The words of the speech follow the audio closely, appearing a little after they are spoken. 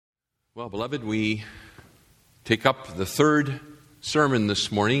Well, beloved, we take up the third sermon this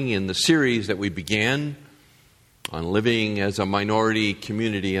morning in the series that we began on living as a minority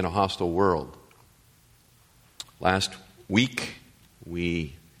community in a hostile world. Last week,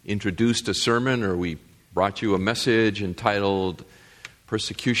 we introduced a sermon, or we brought you a message entitled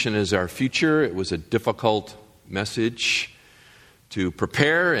Persecution is Our Future. It was a difficult message to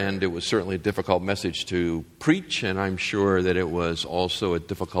prepare, and it was certainly a difficult message to preach, and I'm sure that it was also a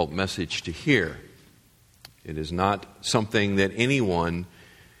difficult message to hear. It is not something that anyone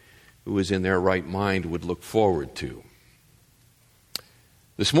who is in their right mind would look forward to.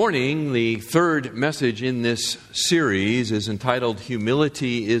 This morning, the third message in this series is entitled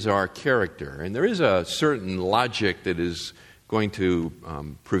Humility is Our Character, and there is a certain logic that is going to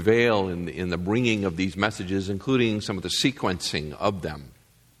prevail in the bringing of these messages, including some of the sequencing of them.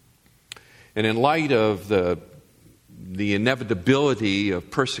 And in light of the inevitability of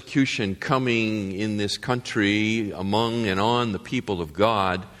persecution coming in this country among and on the people of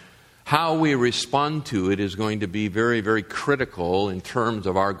God, how we respond to it is going to be very, very critical in terms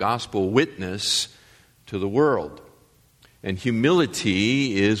of our gospel witness to the world. And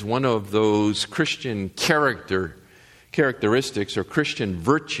humility is one of those Christian characteristics or Christian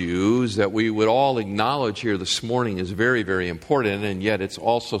virtues that we would all acknowledge here this morning is very, very important, and yet it's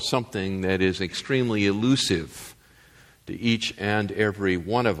also something that is extremely elusive to each and every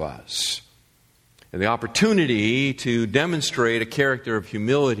one of us. And the opportunity to demonstrate a character of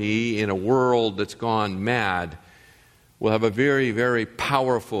humility in a world that's gone mad will have a very, very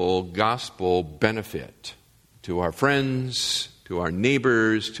powerful gospel benefit to our friends, to our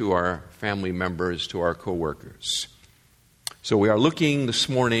neighbors, to our family members, to our co-workers. So we are looking this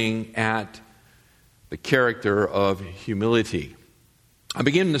morning at the character of humility. I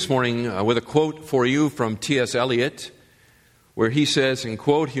begin this morning with a quote for you from T.S. Eliot, where he says, and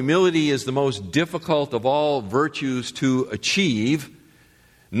quote, "Humility is the most difficult of all virtues to achieve.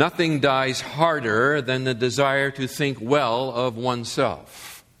 Nothing dies harder than the desire to think well of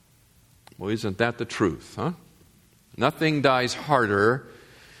oneself." Well, isn't that the truth, huh? Nothing dies harder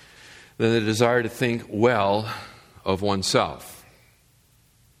than the desire to think well of oneself.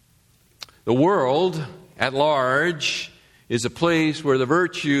 The world at large is a place where the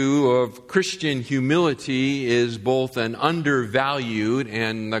virtue of Christian humility is both an undervalued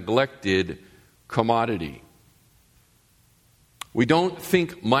and neglected commodity. We don't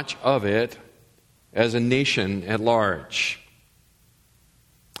think much of it as a nation at large.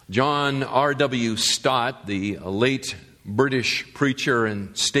 John R.W. Stott, the late British preacher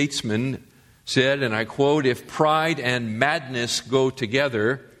and statesman, said, and I quote, "If pride and madness go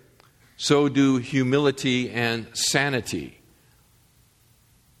together, so do humility and sanity."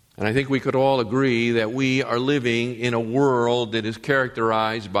 And I think we could all agree that we are living in a world that is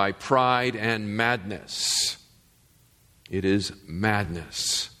characterized by pride and madness. It is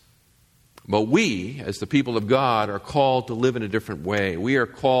madness. But we, as the people of God, are called to live in a different way. We are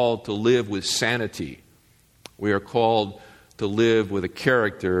called to live with sanity. We are called to live with a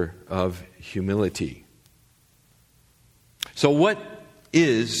character of humility. So what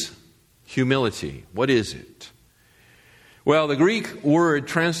is humility? What is it? Well, the Greek word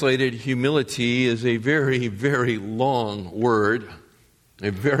translated humility is a very, very long word. A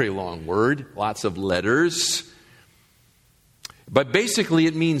very long word. Lots of letters. But basically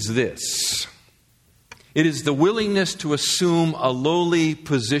it means this. It is the willingness to assume a lowly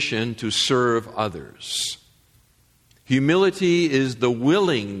position to serve others. Humility is the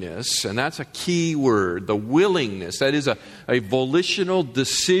willingness, and that's a key word, the willingness. That is a volitional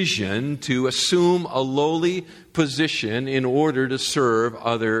decision to assume a lowly position in order to serve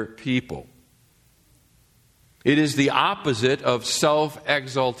other people. It is the opposite of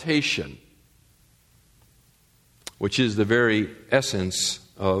self-exaltation, which is the very essence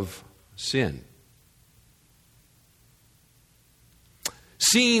of sin.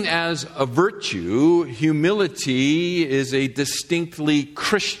 Seen as a virtue, humility is a distinctly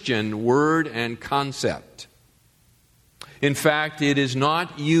Christian word and concept. In fact, it is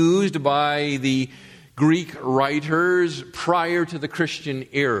not used by the Greek writers prior to the Christian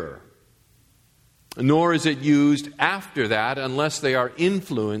era, nor is it used after that unless they are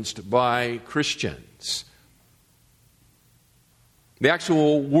influenced by Christians. The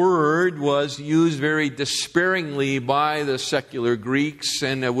actual word was used very despairingly by the secular Greeks,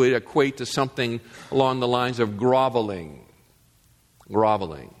 and it would equate to something along the lines of groveling.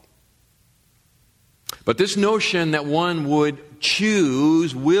 But But this notion that one would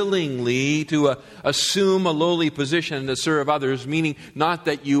choose willingly to assume a lowly position to serve others, meaning not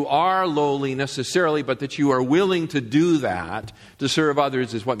that you are lowly necessarily, but that you are willing to do that to serve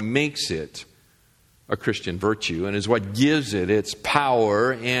others, is what makes it a Christian virtue and is what gives it its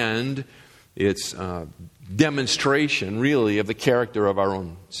power and its demonstration, really, of the character of our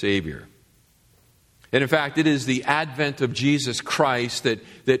own Savior. And in fact, it is the advent of Jesus Christ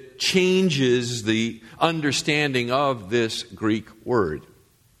that changes the understanding of this Greek word.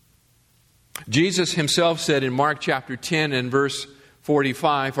 Jesus himself said in Mark chapter 10 and verse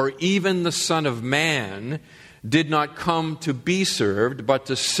 45, "For even the Son of Man did not come to be served, but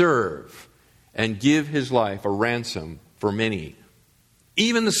to serve and give his life a ransom for many."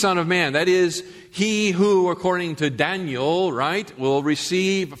 Even the Son of Man, that is, he who, according to Daniel, right, will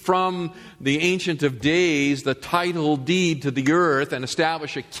receive from the Ancient of Days the title deed to the earth and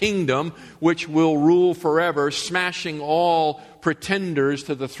establish a kingdom which will rule forever, smashing all pretenders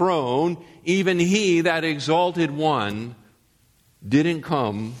to the throne. Even he, that exalted one, didn't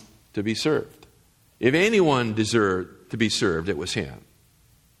come to be served. If anyone deserved to be served, it was him.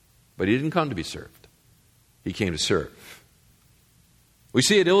 But he didn't come to be served. He came to serve. We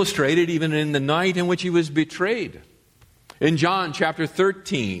see it illustrated even in the night in which he was betrayed. In John chapter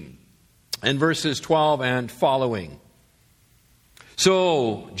 13 and verses 12 and following.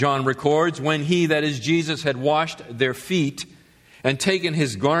 "So," John records, "when he," that is Jesus, "had washed their feet and taken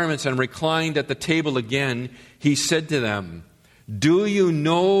his garments and reclined at the table again, he said to them, 'Do you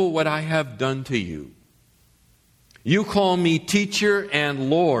know what I have done to you? You call me teacher and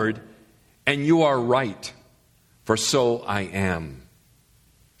Lord, and you are right, for so I am.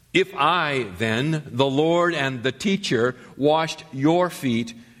 If I, then, the Lord and the teacher, washed your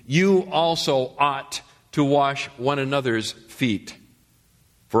feet, you also ought to wash one another's feet.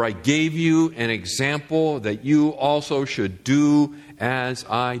 For I gave you an example that you also should do as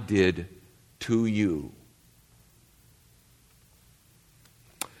I did to you.'"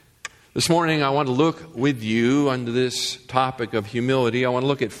 This morning I want to look with you under this topic of humility. I want to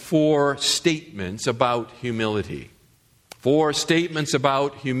look at 4 statements about humility. 4 statements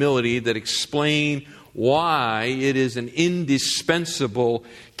about humility that explain why it is an indispensable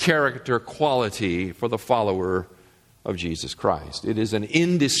character quality for the follower of Jesus Christ. It is an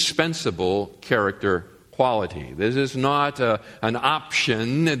indispensable character quality. This is not an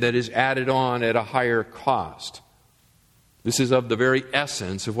option that is added on at a higher cost. This is of the very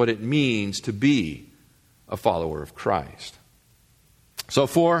essence of what it means to be a follower of Christ. So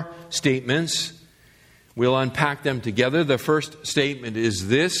 4 statements. We'll unpack them together. The first statement is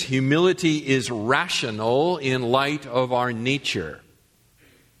this: humility is rational in light of our nature.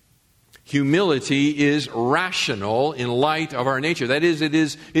 Humility is rational in light of our nature. That is, it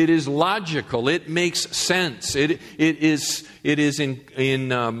is logical. It makes sense. It is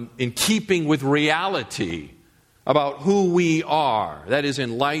in keeping with reality about who we are. That is,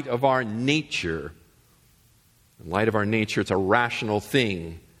 in light of our nature. In light of our nature, it's a rational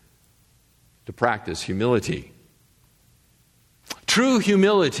thing to practice humility. True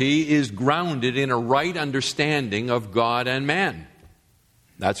humility is grounded in a right understanding of God and man.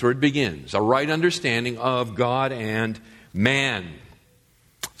 That's where it begins. A right understanding of God and man.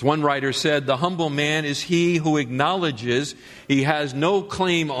 As one writer said, "The humble man is he who acknowledges he has no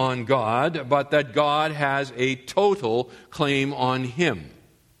claim on God, but that God has a total claim on him."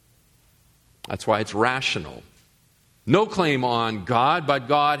 That's why it's rational. No claim on God, but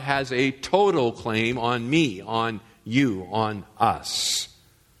God has a total claim on me, on you, on us.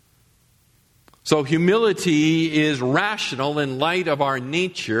 So humility is rational in light of our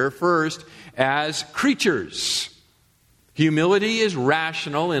nature, first, as creatures. Humility is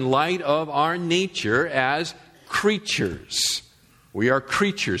rational in light of our nature as creatures. We are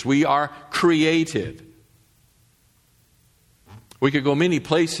creatures. We are created. We could go many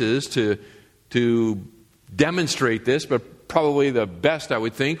places to demonstrate this, but probably the best, I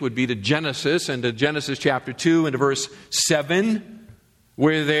would think, would be to Genesis and to Genesis chapter 2 and to verse 7,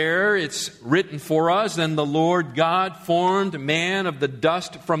 where there it's written for us, "Then the Lord God formed man of the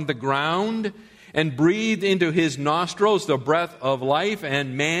dust from the ground and breathed into his nostrils the breath of life,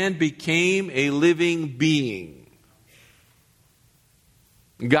 and man became a living being."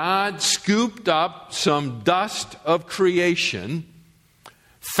 God scooped up some dust of creation,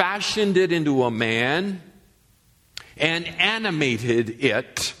 fashioned it into a man, and animated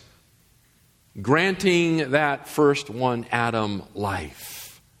it, granting that first one, Adam,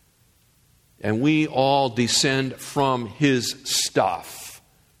 life. And we all descend from his stuff.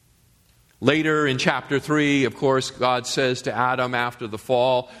 Later in chapter 3, of course, God says to Adam after the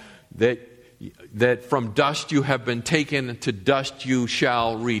fall that that from dust you have been taken, to dust you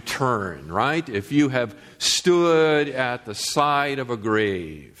shall return, right? If you have stood at the side of a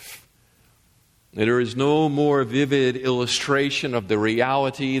grave, there is no more vivid illustration of the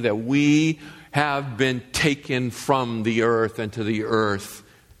reality that we have been taken from the earth, and to the earth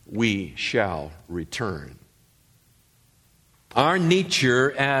we shall return. Our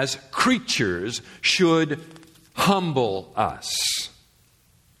nature as creatures should humble us.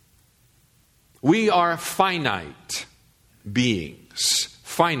 We are finite beings.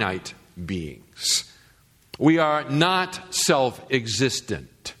 Finite beings. We are not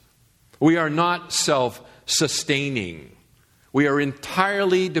self-existent. We are not self-sustaining. We are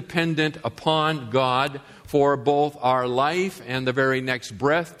entirely dependent upon God for both our life and the very next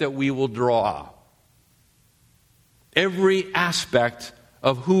breath that we will draw. Every aspect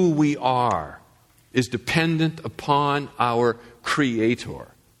of who we are is dependent upon our Creator.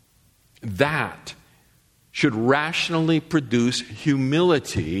 That should rationally produce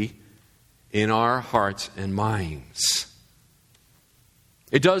humility in our hearts and minds.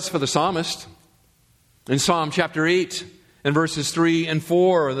 It does for the psalmist. In Psalm chapter 8 and verses 3 and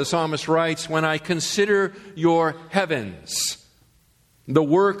 4, the psalmist writes, "When I consider your heavens, the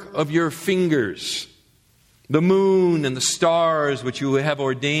work of your fingers, the moon and the stars which you have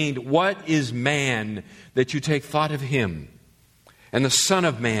ordained, what is man that you take thought of him, and the Son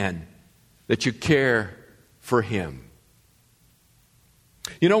of Man that you care for him?"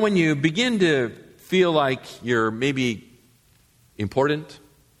 You know, when you begin to feel like you're maybe important,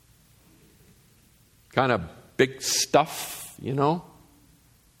 kind of big stuff, you know,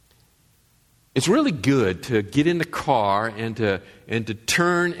 it's really good to get in the car and to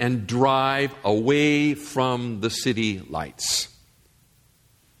turn and drive away from the city lights.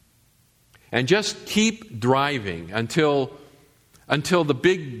 And just keep driving until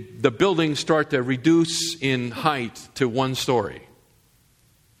the buildings start to reduce in height to one story.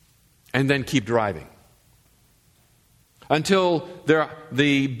 And then keep driving. Until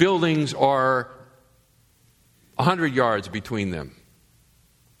the buildings are 100 yards between them.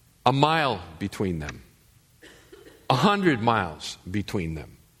 A mile between them. 100 miles between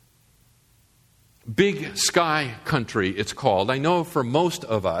them. Big sky country, it's called. I know for most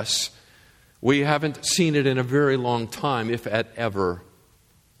of us, we haven't seen it in a very long time, if at ever.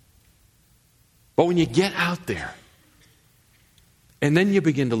 But when you get out there, and then you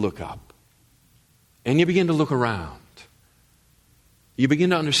begin to look up, and you begin to look around, you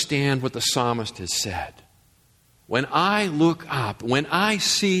begin to understand what the psalmist has said. When I look up, when I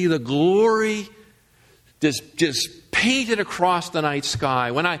see the glory just painted across the night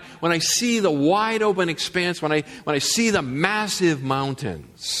sky, when I see the wide open expanse, when I see the massive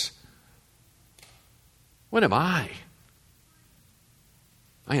mountains, what am I?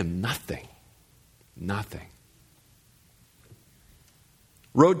 I am nothing. Nothing.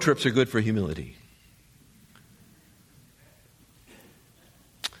 Road trips are good for humility.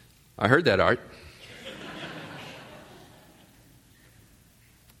 I heard that, Art.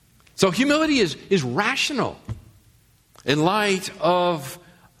 So humility is rational in light of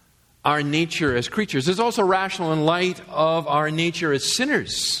our nature as creatures. It's also rational in light of our nature as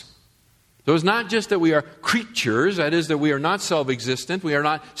sinners. So it's not just that we are creatures, that is, that we are not self-existent, we are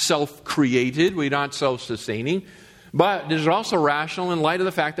not self-created, we are not self-sustaining, but it is also rational in light of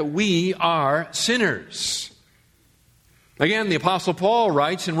the fact that we are sinners. Again, the Apostle Paul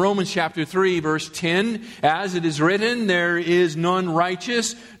writes in Romans chapter 3, verse 10, "As it is written, there is none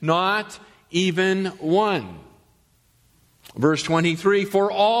righteous, not even one." Verse 23,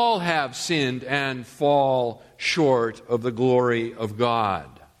 "For all have sinned and fall short of the glory of God."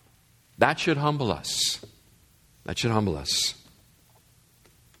 That should humble us. That should humble us.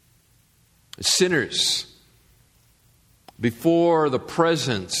 Sinners, before the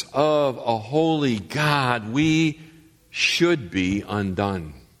presence of a holy God, we should be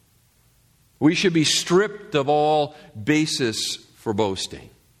undone. We should be stripped of all basis for boasting.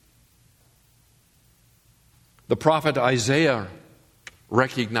 The prophet Isaiah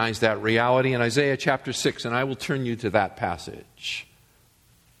recognized that reality in Isaiah chapter 6, and I will turn you to that passage.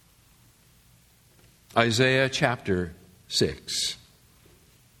 Isaiah chapter 6.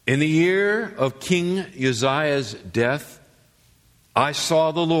 "In the year of King Uzziah's death, I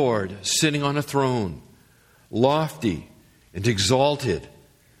saw the Lord sitting on a throne, lofty and exalted,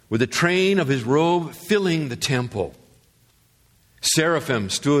 with the train of his robe filling the temple. Seraphim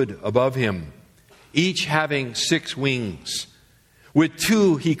stood above him, each having 6 wings. With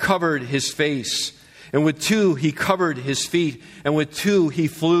 2 he covered his face, and with 2 he covered his feet, and with 2 he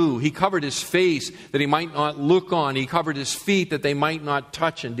flew. He covered his face that he might not look on. He covered his feet that they might not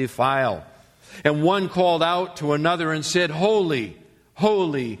touch and defile. And one called out to another and said, Holy,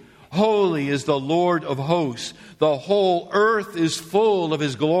 holy, holy is the Lord of hosts. The whole earth is full of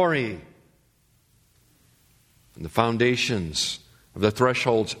His glory. And the foundations of the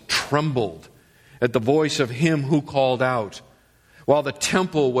thresholds trembled at the voice of Him who called out, while the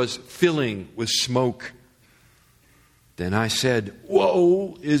temple was filling with smoke. Then I said,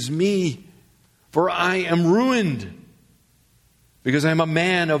 Woe is me, for I am ruined, because I am a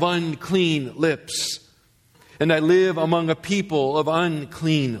man of unclean lips, and I live among a people of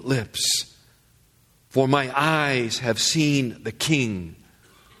unclean lips. For my eyes have seen the King,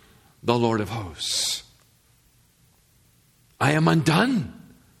 the Lord of hosts. I am undone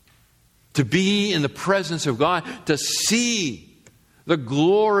to be in the presence of God, to see the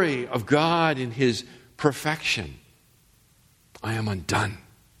glory of God in His perfection. I am undone.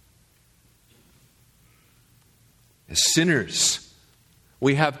 As sinners,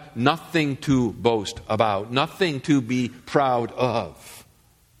 we have nothing to boast about, nothing to be proud of.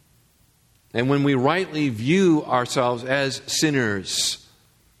 And when we rightly view ourselves as sinners,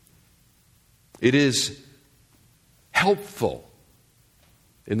 it is helpful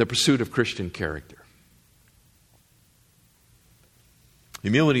in the pursuit of Christian character.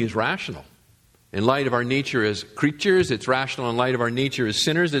 Humility is rational. In light of our nature as creatures, it's rational in light of our nature as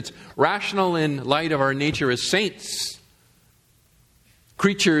sinners. It's rational in light of our nature as saints.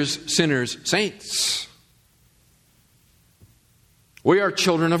 Creatures, sinners, saints. We are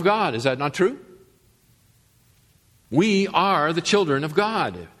children of God. Is that not true? We are the children of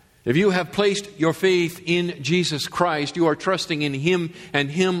God. If you have placed your faith in Jesus Christ, you are trusting in Him and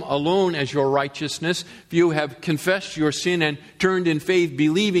Him alone as your righteousness. If you have confessed your sin and turned in faith,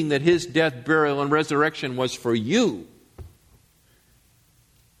 believing that His death, burial, and resurrection was for you,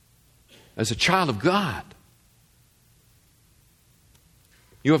 as a child of God,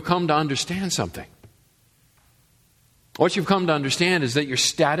 you have come to understand something. What you've come to understand is that your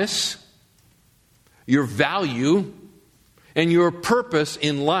status, your value, and your purpose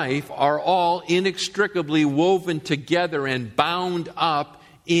in life are all inextricably woven together and bound up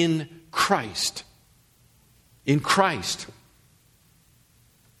in Christ. In Christ.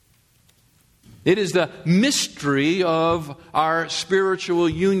 It is the mystery of our spiritual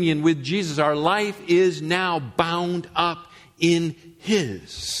union with Jesus. Our life is now bound up in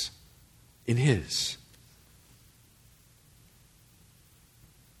His. In His.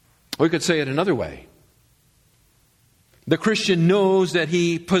 We could say it another way. The Christian knows that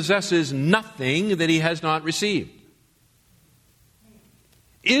he possesses nothing that he has not received.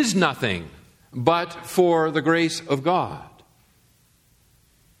 Is nothing but for the grace of God.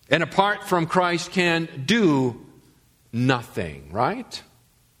 And apart from Christ can do nothing, right?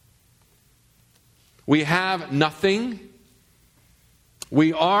 We have nothing.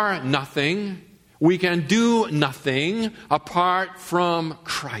 We are nothing. We can do nothing apart from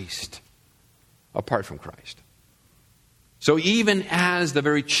Christ. Apart from Christ. So even as the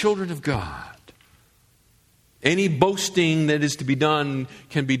very children of God, any boasting that is to be done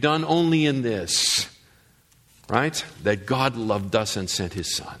can be done only in this, right? That God loved us and sent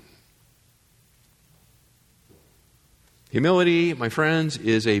His Son. Humility, my friends,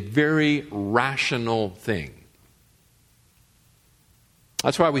 is a very rational thing.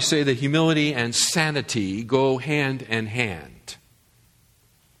 That's why we say that humility and sanity go hand in hand.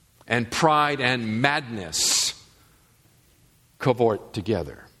 And pride and madness cavort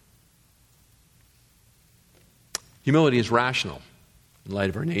together. Humility is rational in light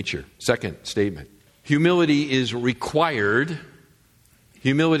of our nature. Second statement. Humility is required.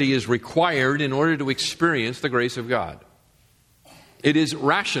 Humility is required in order to experience the grace of God. It is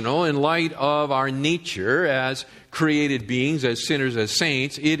rational in light of our nature as created beings, as sinners, as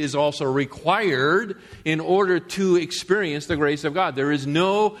saints. It is also required in order to experience the grace of God. There is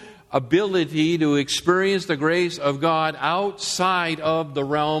no ability to experience the grace of God outside of the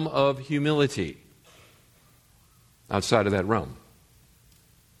realm of humility. Outside of that realm.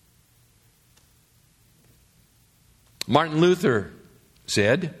 Martin Luther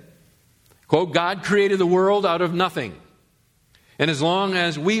said, quote, God created the world out of nothing. And as long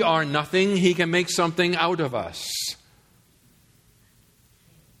as we are nothing, He can make something out of us.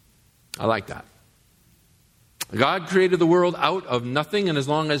 I like that. God created the world out of nothing, and as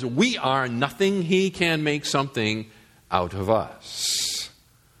long as we are nothing, He can make something out of us.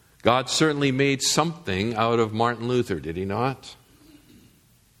 God certainly made something out of Martin Luther, did He not?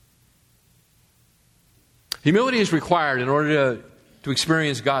 Humility is required in order to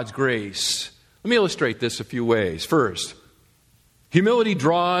experience God's grace. Let me illustrate this a few ways. First, humility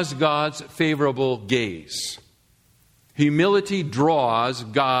draws God's favorable gaze. Humility draws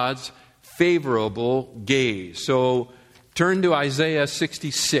God's favorable gaze. So turn to Isaiah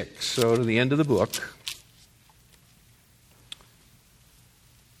 66, so to the end of the book.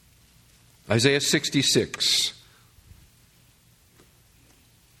 Isaiah 66.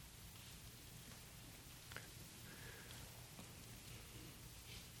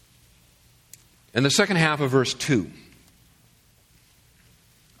 And the second half of verse 2.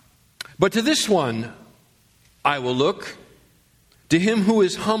 But to this one I will look, to him who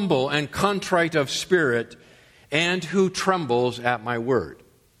is humble and contrite of spirit, and who trembles at my word.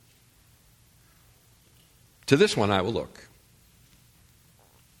 To this one I will look.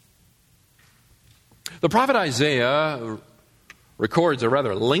 The prophet Isaiah records a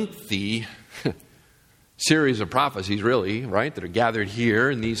rather lengthy series of prophecies, really, right, that are gathered here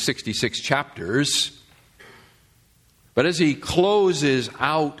in these 66 chapters. But as he closes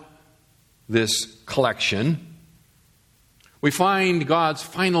out this collection, we find God's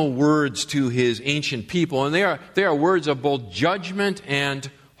final words to his ancient people, and they are words of both judgment and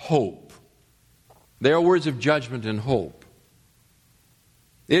hope. They are words of judgment and hope.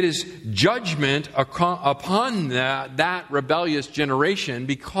 It is judgment upon that rebellious generation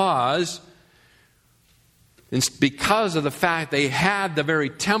because of the fact they had the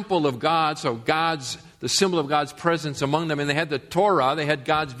very temple of God, so the symbol of God's presence among them, and they had the Torah, they had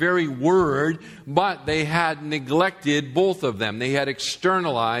God's very word, but they had neglected both of them. They had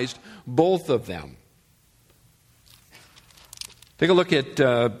externalized both of them. Take a look at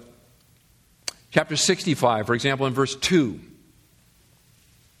chapter 65, for example, in verse 2.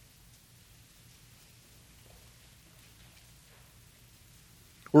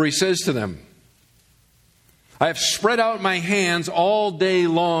 Where he says to them, I have spread out my hands all day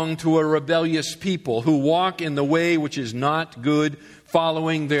long to a rebellious people who walk in the way which is not good,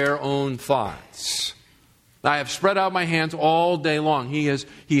 following their own thoughts. I have spread out my hands all day long. He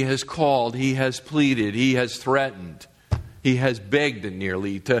has called, he has pleaded, he has threatened, he has begged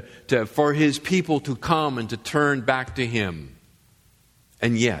nearly for his people to come and to turn back to him.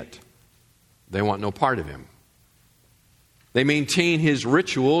 And yet, they want no part of him. They maintain his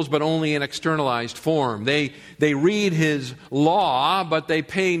rituals, but only in externalized form. They read his law, but they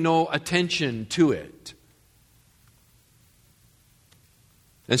pay no attention to it.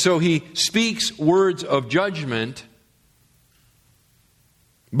 And so he speaks words of judgment,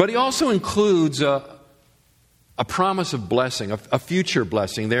 but he also includes a promise of blessing, a future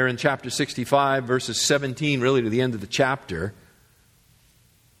blessing, there in chapter 65, verses 17, really to the end of the chapter,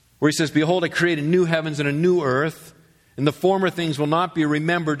 where he says, Behold, I create a new heavens and a new earth, and the former things will not be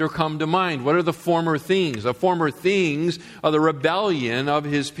remembered or come to mind. What are the former things? The former things are the rebellion of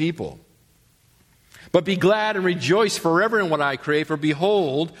his people. But be glad and rejoice forever in what I create, for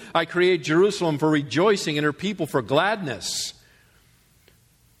behold, I create Jerusalem for rejoicing and her people for gladness.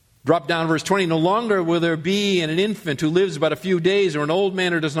 Drop down verse 20. No longer will there be an infant who lives but a few days, or an old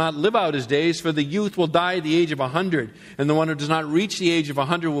man who does not live out his days, for the youth will die at the age of 100, and the one who does not reach the age of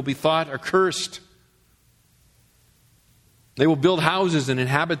 100 will be thought accursed. They will build houses and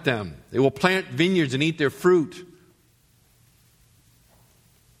inhabit them. They will plant vineyards and eat their fruit.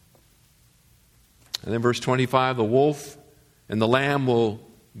 And then verse 25, the wolf and the lamb will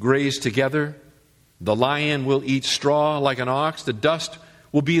graze together. The lion will eat straw like an ox. The dust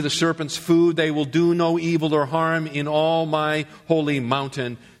will be the serpent's food. They will do no evil or harm in all my holy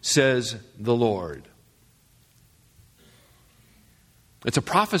mountain, says the Lord. It's a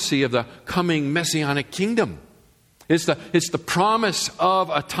prophecy of the coming messianic kingdom. It's the promise of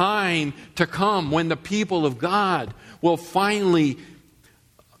a time to come when the people of God will finally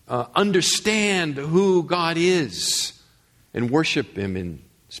understand who God is and worship him in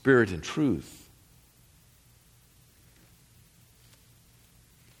spirit and truth.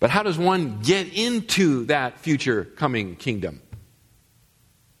 But how does one get into that future coming kingdom?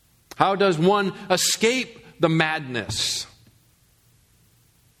 How does one escape the madness?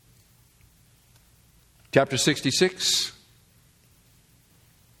 Chapter 66.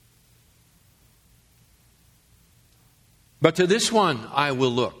 But to this one I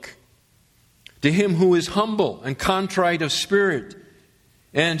will look, to him who is humble and contrite of spirit,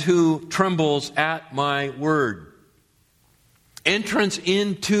 and who trembles at my word. Entrance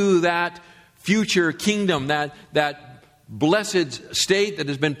into that future kingdom, that blessed state that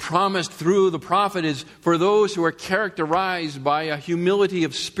has been promised through the prophet, is for those who are characterized by a humility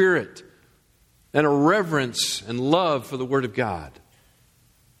of spirit and a reverence and love for the Word of God.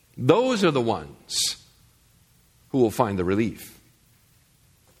 Those are the ones who will find the relief.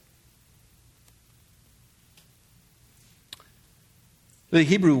 The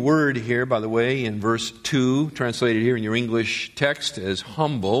Hebrew word here, by the way, in verse 2, translated here in your English text as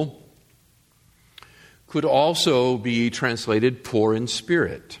humble, could also be translated poor in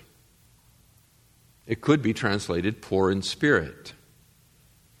spirit. It could be translated poor in spirit.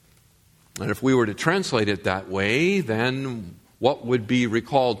 And if we were to translate it that way, then what would be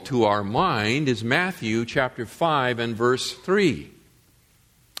recalled to our mind is Matthew chapter 5 and verse 3,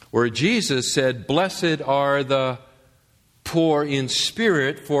 where Jesus said, "Blessed are the poor in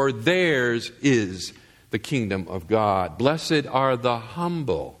spirit, for theirs is the kingdom of God. Blessed are the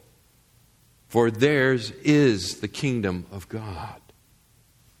humble, for theirs is the kingdom of God."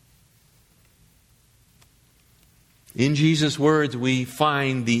 In Jesus' words, we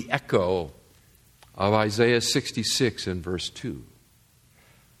find the echo of Isaiah 66 and verse 2.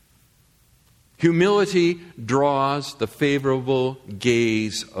 Humility draws the favorable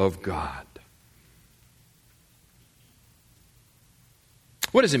gaze of God.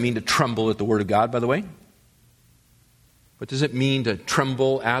 What does it mean to tremble at the Word of God, by the way? What does it mean to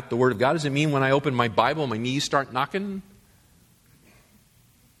tremble at the Word of God? Does it mean when I open my Bible, my knees start knocking?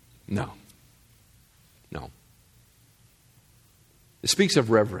 No. No. It speaks of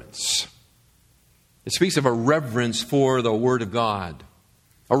reverence. It speaks of a reverence for the Word of God.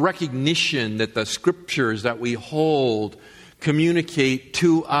 A recognition that the Scriptures that we hold communicate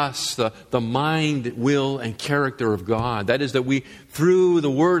to us the mind, will, and character of God. That is, that we, through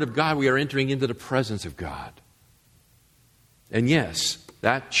the Word of God, we are entering into the presence of God. And yes,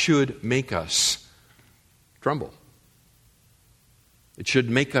 that should make us tremble. It should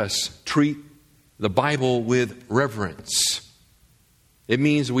make us treat the Bible with reverence. It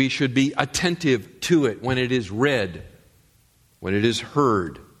means we should be attentive to it when it is read, when it is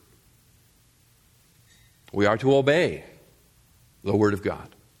heard. We are to obey the Word of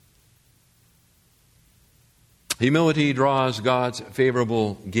God. Humility draws God's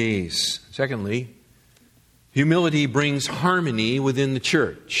favorable gaze. Secondly, humility brings harmony within the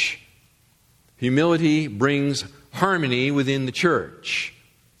church. Humility brings harmony within the church.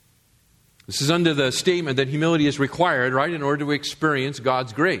 This is under the statement that humility is required, right, in order to experience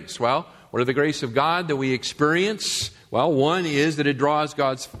God's grace. Well, what are the grace of God that we experience? Well, one is that it draws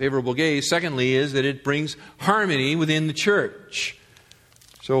God's favorable gaze. Secondly is that it brings harmony within the church.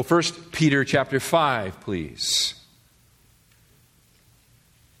 So 1 Peter chapter 5, please.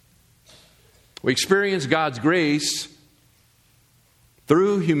 We experience God's grace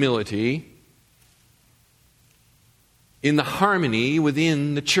through humility in the harmony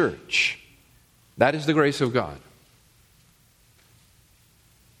within the church. That is the grace of God.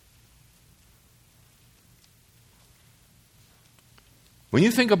 When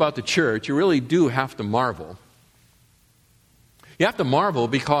you think about the church, you really do have to marvel. You have to marvel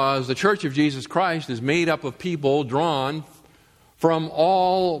because the Church of Jesus Christ is made up of people drawn from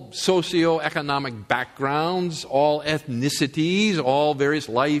all socioeconomic backgrounds, all ethnicities, all various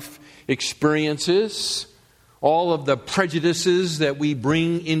life experiences, all of the prejudices that we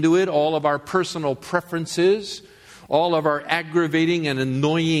bring into it, all of our personal preferences, all of our aggravating and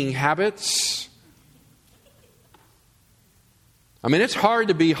annoying habits. I mean, it's hard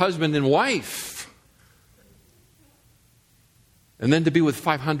to be husband and wife and then to be with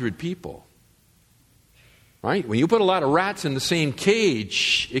 500 people. Right? When you put a lot of rats in the same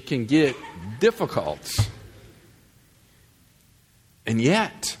cage, it can get difficult. And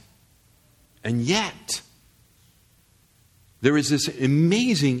yet, there is this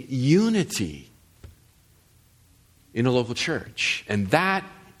amazing unity in a local church. And that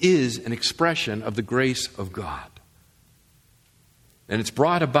is an expression of the grace of God. And it's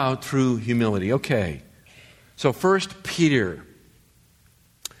brought about through humility. Okay, so 1 Peter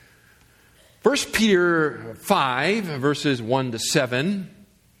 5, verses 1 to 7.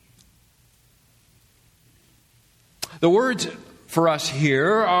 The words for us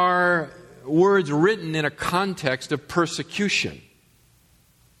here are words written in a context of persecution.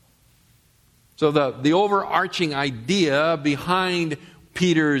 So the overarching idea behind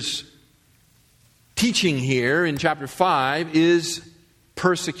Peter's teaching here in chapter 5 is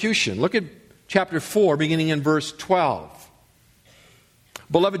persecution. Look at chapter 4, beginning in verse 12.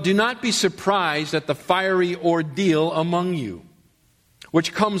 Beloved, do not be surprised at the fiery ordeal among you,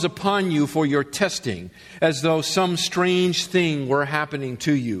 which comes upon you for your testing, as though some strange thing were happening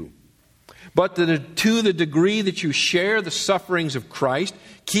to you. But to the degree that you share the sufferings of Christ,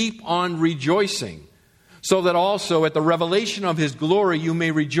 keep on rejoicing, so that also at the revelation of His glory you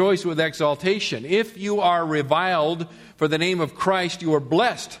may rejoice with exultation. If you are reviled for the name of Christ, you are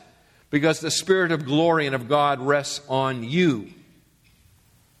blessed, because the Spirit of glory and of God rests on you.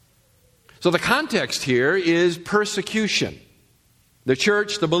 So the context here is persecution. The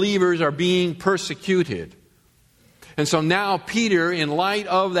church, the believers, are being persecuted. And so now Peter, in light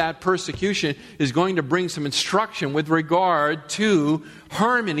of that persecution, is going to bring some instruction with regard to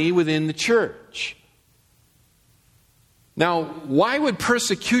harmony within the church. Now, why would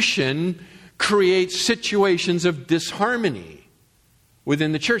persecution create situations of disharmony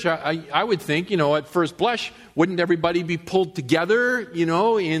within the church? I would think, at first blush, wouldn't everybody be pulled together,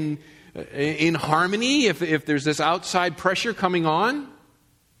 in harmony if there's this outside pressure coming on?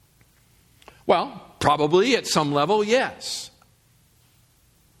 Well, probably at some level, yes.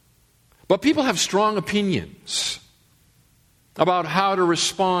 But people have strong opinions about how to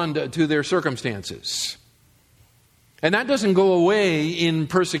respond to their circumstances. And that doesn't go away in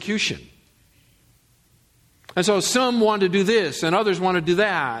persecution. And so some want to do this and others want to do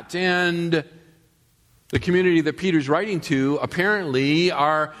that. And the community that Peter's writing to apparently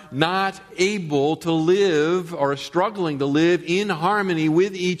are not able to live or struggling to live in harmony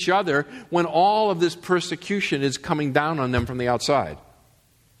with each other when all of this persecution is coming down on them from the outside.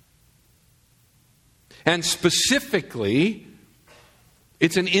 And specifically,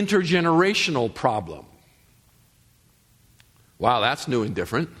 it's an intergenerational problem. Wow, that's new and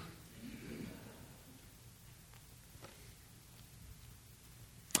different.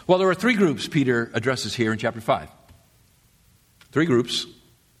 Well, there are three groups Peter addresses here in chapter 5. Three groups.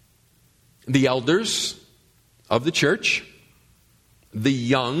 The elders of the church, the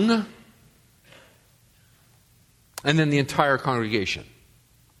young, and then the entire congregation.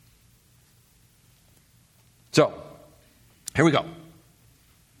 So, here we go.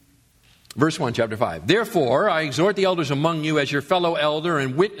 Verse 1, chapter 5. Therefore, I exhort the elders among you as your fellow elder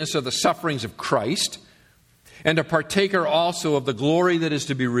and witness of the sufferings of Christ, and a partaker also of the glory that is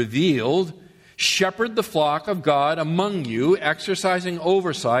to be revealed, shepherd the flock of God among you, exercising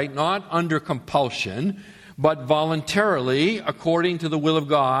oversight, not under compulsion, but voluntarily, according to the will of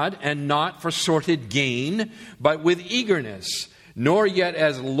God, and not for sordid gain, but with eagerness, nor yet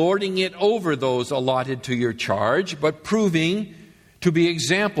as lording it over those allotted to your charge, but proving to be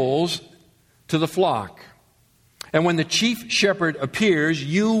examples to the flock. And when the chief shepherd appears,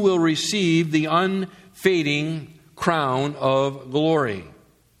 you will receive the unfading crown of glory.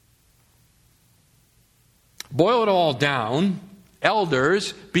 Boil it all down.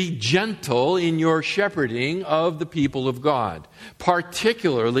 Elders, be gentle in your shepherding of the people of God,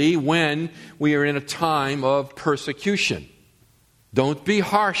 particularly when we are in a time of persecution. Don't be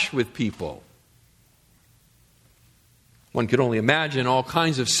harsh with people. One could only imagine all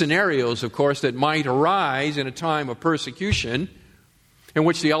kinds of scenarios, of course, that might arise in a time of persecution in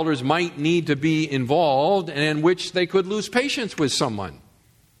which the elders might need to be involved and in which they could lose patience with someone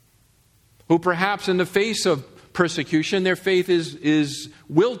who perhaps in the face of persecution, their faith is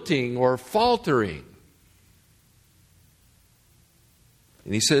wilting or faltering.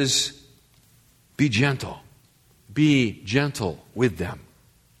 And he says, be gentle. Be gentle with them.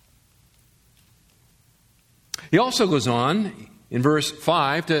 He also goes on in verse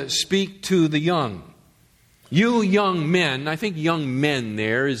 5 to speak to the young. You young men, I think young men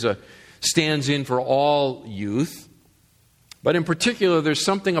there stands in for all youth. But in particular, there's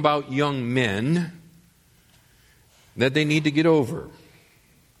something about young men that they need to get over.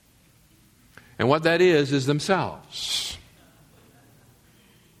 And what that is themselves.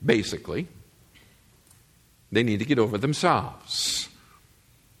 Basically, they need to get over themselves.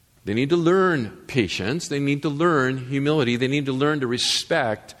 They need to learn patience. They need to learn humility. They need to learn to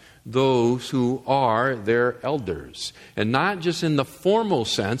respect those who are their elders. And not just in the formal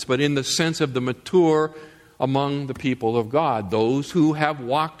sense, but in the sense of the mature among the people of God. Those who have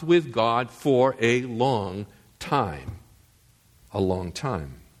walked with God for a long time. A long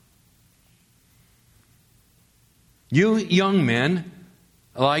time. You young men,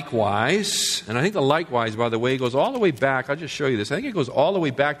 likewise, and I think the likewise, by the way, goes all the way back. I'll just show you this. I think it goes all the way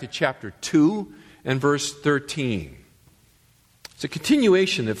back to chapter 2 and verse 13. It's a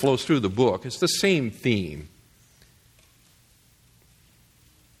continuation that flows through the book. It's the same theme.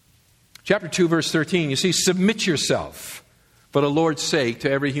 Chapter 2, verse 13, you see, submit yourself for the Lord's sake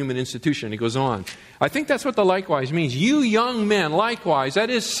to every human institution. He goes on. I think that's what the likewise means. You young men, likewise, that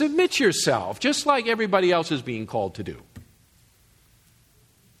is, submit yourself, just like everybody else is being called to do.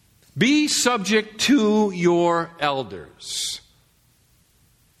 Be subject to your elders.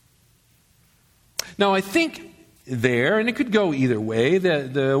 Now, I think there, and it could go either way,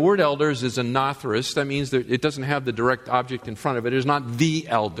 the word elders is anatherist. That means that it doesn't have the direct object in front of it. It is not the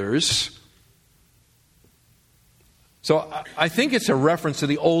elders. So I think it's a reference to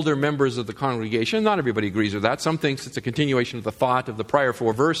the older members of the congregation. Not everybody agrees with that. Some think it's a continuation of the thought of the prior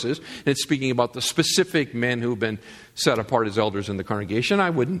 4 verses. And it's speaking about the specific men who've been set apart as elders in the congregation. I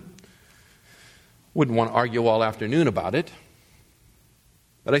wouldn't Wouldn't want to argue all afternoon about it.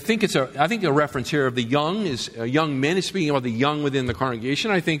 But I think the reference here of the young is young men is speaking about the young within the congregation.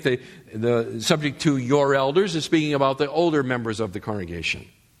 I think the subject to your elders is speaking about the older members of the congregation.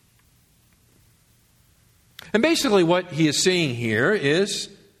 And basically what he is saying here is,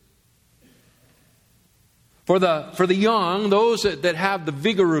 for the young, those that have the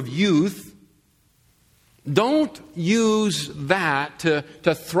vigor of youth, don't use that to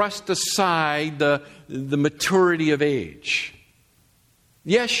thrust aside the maturity of age.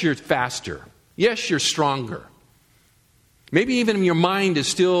 Yes, you're faster. Yes, you're stronger. Maybe even your mind is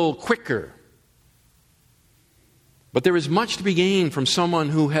still quicker. But there is much to be gained from someone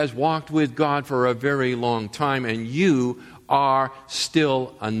who has walked with God for a very long time, and you are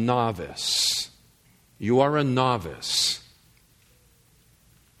still a novice. You are a novice.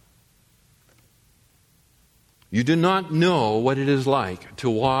 You do not know what it is like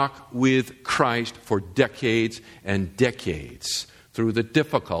to walk with Christ for decades and decades through the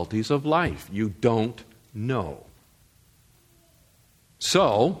difficulties of life. You don't know.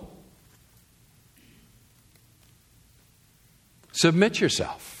 So, submit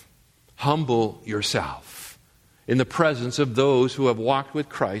yourself. Humble yourself in the presence of those who have walked with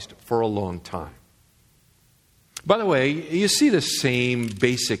Christ for a long time. By the way, you see the same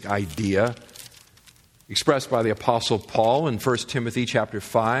basic idea expressed by the Apostle Paul in 1 Timothy chapter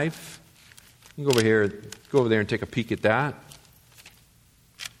 5. You can go over there and take a peek at that.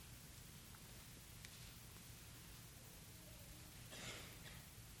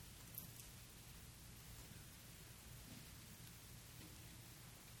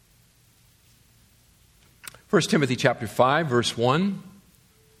 First Timothy chapter 5, verse 1.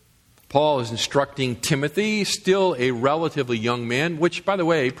 Paul is instructing Timothy, still a relatively young man, which, by the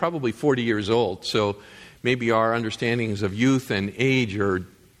way, probably 40 years old. So maybe our understandings of youth and age are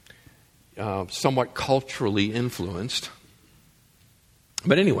somewhat culturally influenced.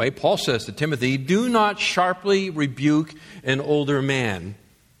 But anyway, Paul says to Timothy, do not sharply rebuke an older man,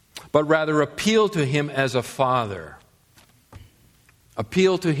 but rather appeal to him as a father.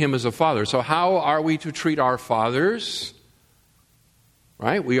 Appeal to him as a father. So how are we to treat our fathers?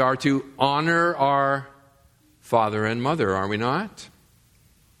 Right? We are to honor our father and mother, are we not?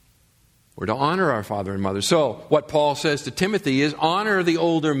 We're to honor our father and mother. So what Paul says to Timothy is honor the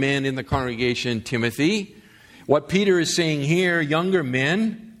older men in the congregation, Timothy. What Peter is saying here, younger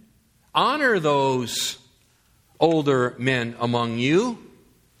men, honor those older men among you.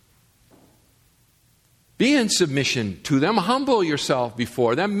 Be in submission to them. Humble yourself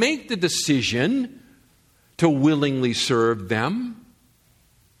before them. Make the decision to willingly serve them.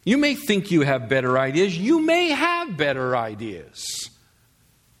 You may think you have better ideas. You may have better ideas.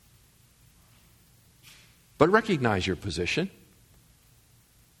 But recognize your position.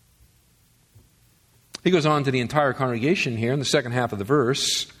 He goes on to the entire congregation here in the second half of the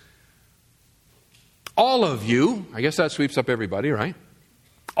verse. All of you, I guess that sweeps up everybody, right?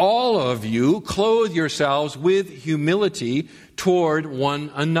 All of you clothe yourselves with humility toward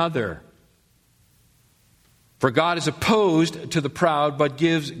one another. For God is opposed to the proud, but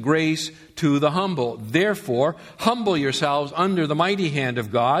gives grace to the humble. Therefore, humble yourselves under the mighty hand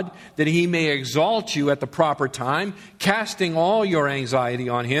of God, that he may exalt you at the proper time, casting all your anxiety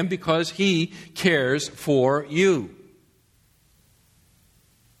on him, because he cares for you.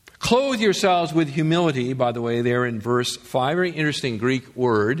 Clothe yourselves with humility, by the way, there in verse 5. Very interesting Greek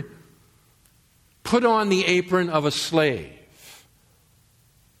word. Put on the apron of a slave.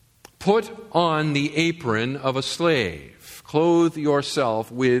 Put on the apron of a slave. Clothe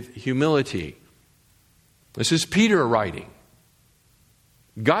yourself with humility. This is Peter writing.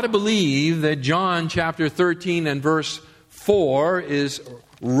 Got to believe that John chapter 13 and verse 4 is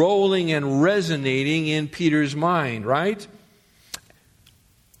rolling and resonating in Peter's mind, right?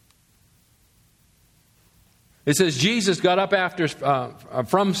 It says, Jesus got up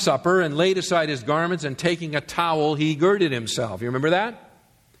from supper and laid aside his garments, and taking a towel, he girded himself. You remember that?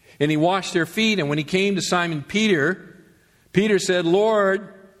 And he washed their feet. And when he came to Simon Peter, Peter said,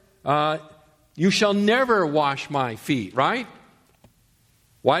 Lord, you shall never wash my feet, right?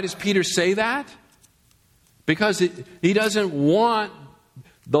 Why does Peter say that? Because he doesn't want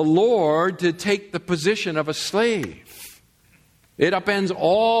the Lord to take the position of a slave. It upends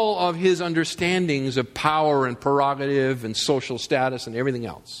all of his understandings of power and prerogative and social status and everything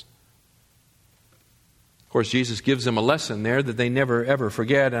else. Of course, Jesus gives them a lesson there that they never ever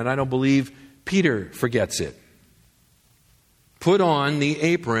forget, and I don't believe Peter forgets it. Put on the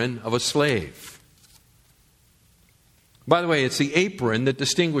apron of a slave. By the way, it's the apron that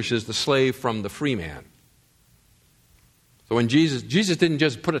distinguishes the slave from the free man. So when Jesus didn't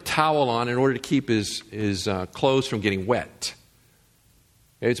just put a towel on in order to keep his clothes from getting wet.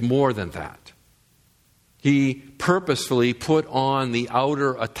 It's more than that. He purposefully put on the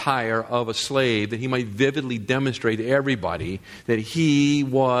outer attire of a slave that he might vividly demonstrate to everybody that he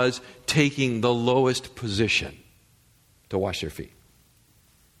was taking the lowest position to wash their feet.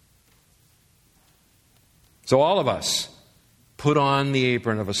 So all of us put on the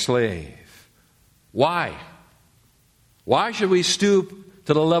apron of a slave. Why? Why should we stoop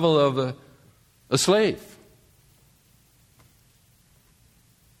to the level of a slave?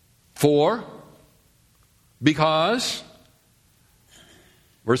 Because,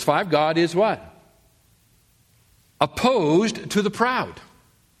 verse 5, God is what? Opposed to the proud.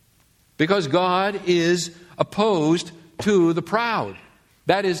 Because God is opposed to the proud.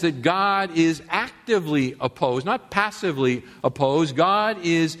 That is, that God is actively opposed, not passively opposed. God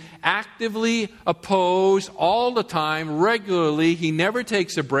is actively opposed all the time, regularly. He never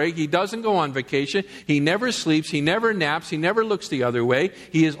takes a break. He doesn't go on vacation. He never sleeps. He never naps. He never looks the other way.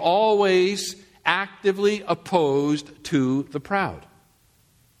 He is always actively opposed to the proud.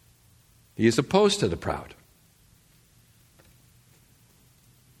 He is opposed to the proud.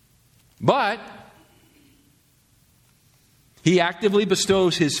 But He actively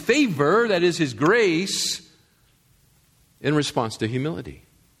bestows His favor, that is His grace, in response to humility.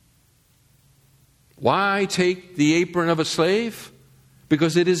 Why take the apron of a slave?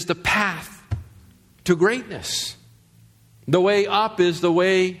 Because it is the path to greatness. The way up is the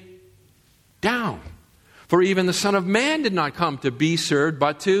way down. For even the Son of Man did not come to be served,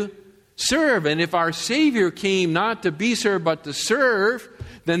 but to serve. And if our Savior came not to be served, but to serve,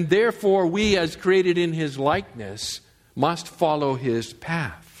 then therefore we, as created in His likeness, must follow His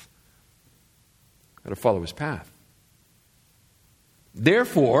path. Got to follow His path.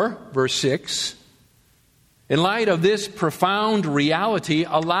 Therefore, verse 6, in light of this profound reality,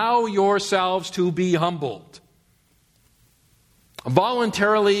 allow yourselves to be humbled.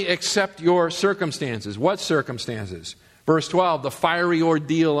 Voluntarily accept your circumstances. What circumstances? Verse 12, the fiery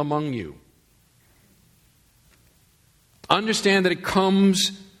ordeal among you. Understand that it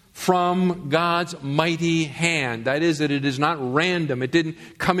comes from God's mighty hand. That is, that it is not random. It didn't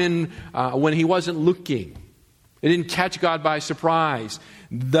come in when He wasn't looking. It didn't catch God by surprise.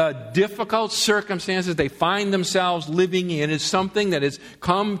 The difficult circumstances they find themselves living in is something that has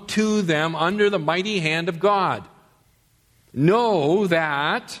come to them under the mighty hand of God. Know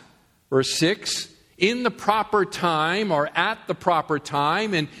that, verse 6, in the proper time or at the proper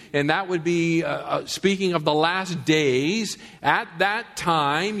time, and that would be speaking of the last days, at that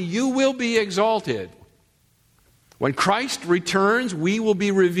time you will be exalted. When Christ returns, we will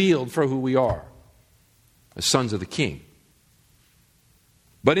be revealed for who we are, as sons of the King.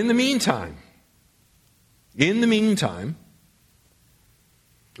 But in the meantime,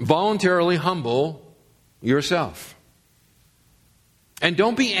 voluntarily humble yourself. And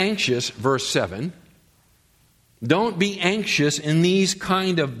don't be anxious, verse 7. Don't be anxious in these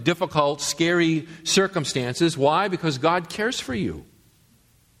kind of difficult, scary circumstances. Why? Because God cares for you.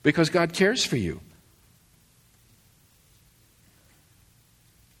 Because God cares for you.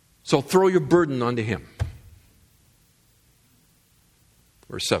 So throw your burden onto Him.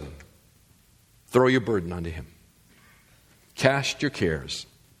 Verse 7. Throw your burden onto Him. Cast your cares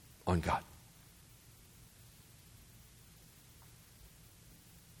on God.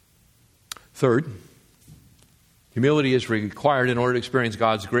 Third, humility is required in order to experience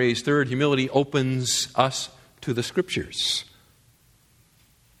God's grace. Third, humility opens us to the Scriptures.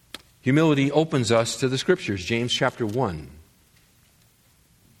 Humility opens us to the Scriptures. James chapter 1.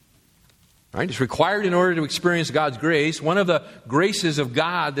 Right? It's required in order to experience God's grace. One of the graces of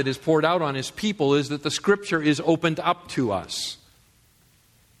God that is poured out on His people is that the Scripture is opened up to us.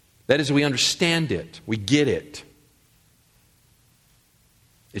 That is, we understand it. We get it.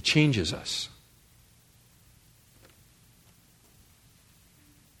 It changes us.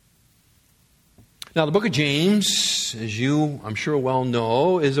 Now, the book of James, as you, I'm sure, well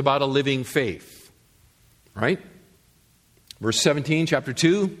know, is about a living faith. Right? Verse 17, chapter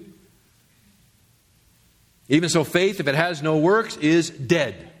 2. Even so, faith, if it has no works, is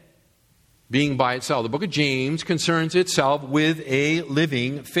dead, being by itself. The book of James concerns itself with a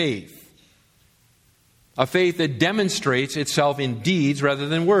living faith. A faith that demonstrates itself in deeds rather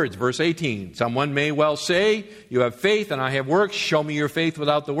than words. Verse 18, someone may well say, you have faith and I have works. Show me your faith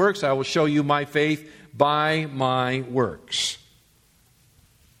without the works. I will show you my faith by my works.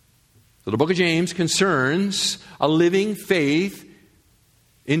 So the book of James concerns a living faith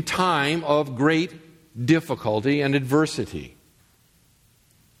in time of great difficulty and adversity.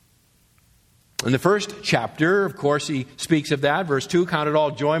 In the first chapter, of course, he speaks of that. Verse 2, count it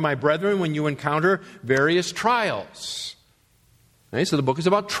all joy, my brethren, when you encounter various trials. Okay, so the book is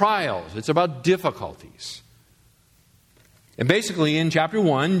about trials. It's about difficulties. And basically, in chapter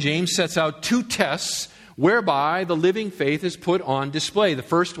 1, James sets out two tests whereby the living faith is put on display. The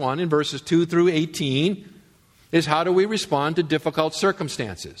first one, in verses 2 through 18, is how do we respond to difficult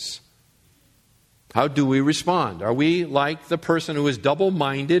circumstances? How do we respond? Are we like the person who is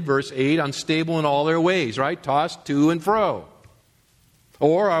double-minded, verse 8, unstable in all their ways, right? Tossed to and fro.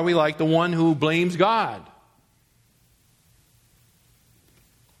 Or are we like the one who blames God?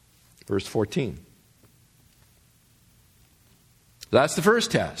 Verse 14. That's the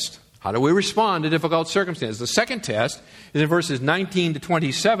first test. How do we respond to difficult circumstances? The second test is in verses 19 to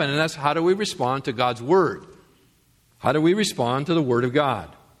 27, and that's how do we respond to God's Word? How do we respond to the Word of God?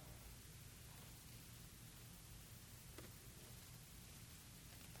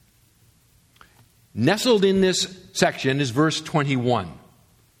 Nestled in this section is verse 21.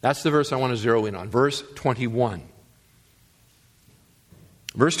 That's the verse I want to zero in on. Verse 21.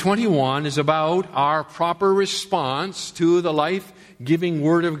 Verse 21 is about our proper response to the life-giving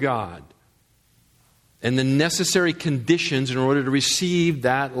Word of God and the necessary conditions in order to receive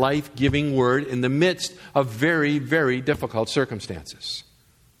that life-giving Word in the midst of very, very difficult circumstances.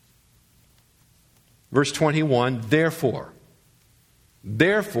 Verse 21, therefore,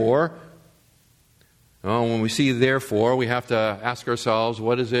 when we see therefore, we have to ask ourselves,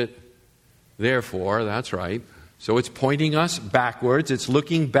 what is it there for? That's right. So it's pointing us backwards. It's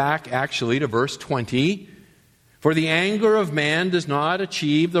looking back actually to verse 20. For the anger of man does not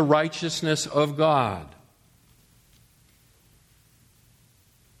achieve the righteousness of God.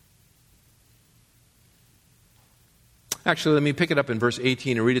 Actually, let me pick it up in verse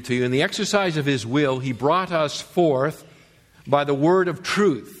 18 and read it to you. In the exercise of His will, He brought us forth by the word of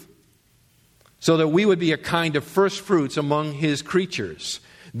truth, so that we would be a kind of first fruits among His creatures.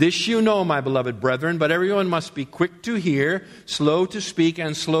 This you know, my beloved brethren, but everyone must be quick to hear, slow to speak,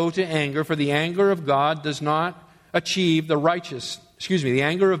 and slow to anger, for the anger of God does not achieve the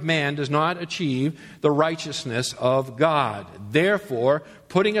anger of man does not achieve the righteousness of God. Therefore,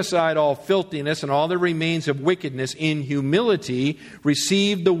 putting aside all filthiness and all that remains of wickedness, in humility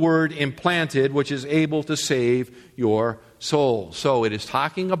receive the word implanted, which is able to save your soul. So it is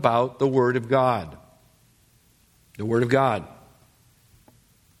talking about the Word of God. The Word of God.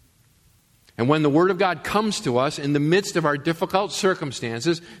 And when the Word of God comes to us in the midst of our difficult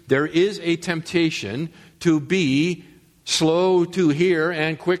circumstances, there is a temptation to be slow to hear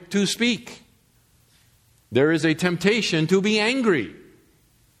and quick to speak. There is a temptation to be angry,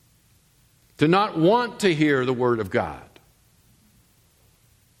 to not want to hear the Word of God.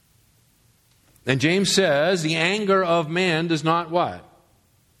 And James says the anger of man does not what?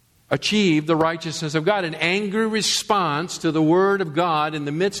 Achieve the righteousness of God. An angry response to the Word of God in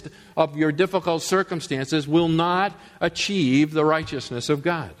the midst of your difficult circumstances will not achieve the righteousness of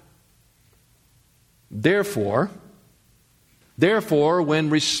God. Therefore,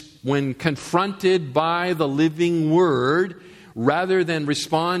 when confronted by the living Word, rather than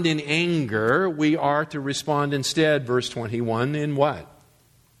respond in anger, we are to respond instead, verse 21, in what?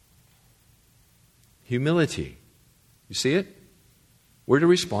 Humility. You see it? We're to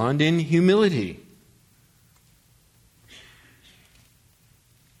respond in humility.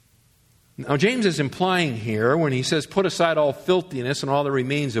 Now, James is implying here, when he says, put aside all filthiness and all that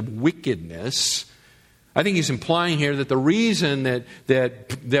remains of wickedness, I think he's implying here that the reason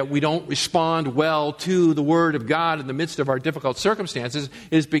that we don't respond well to the Word of God in the midst of our difficult circumstances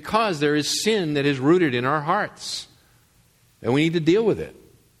is because there is sin that is rooted in our hearts. And we need to deal with it.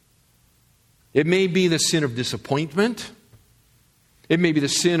 It may be the sin of disappointment. It may be the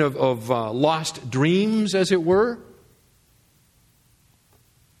sin of lost dreams, as it were.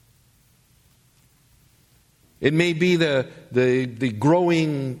 It may be the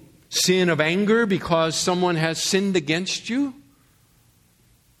growing sin of anger because someone has sinned against you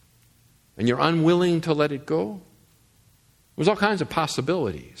and you're unwilling to let it go. There's all kinds of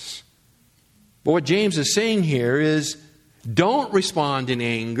possibilities. But what James is saying here is, don't respond in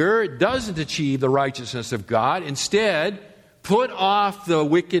anger. It doesn't achieve the righteousness of God. Instead, put off the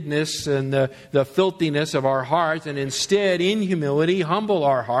wickedness and the filthiness of our hearts, and instead, in humility, humble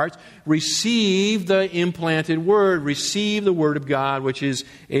our hearts. Receive the implanted Word. Receive the Word of God, which is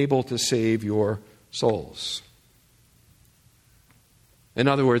able to save your souls. In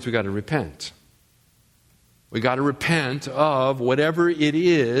other words, we've got to repent. We've got to repent of whatever it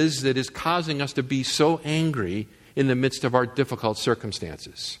is that is causing us to be so angry in the midst of our difficult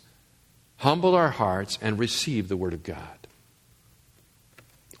circumstances. Humble our hearts and receive the Word of God.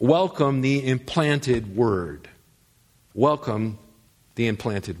 welcome the implanted word. Welcome the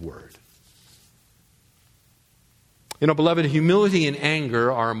implanted word. Beloved, humility and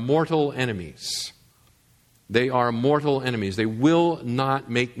anger are mortal enemies. They are mortal enemies. They will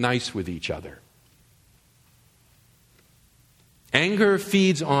not make nice with each other. Anger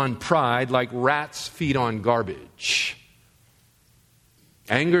feeds on pride like rats feed on garbage.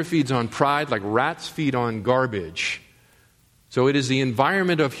 Anger feeds on pride like rats feed on garbage. So it is the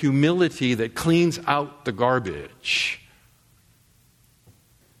environment of humility that cleans out the garbage.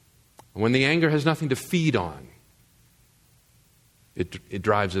 When the anger has nothing to feed on, it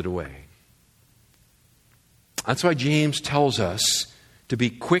drives it away. That's why James tells us to be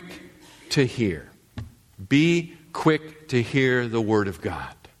quick to hear. Be quick to hear the Word of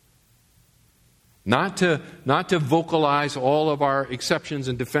God. Not to vocalize all of our exceptions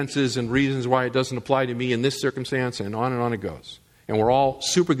and defenses and reasons why it doesn't apply to me in this circumstance, and on it goes. And we're all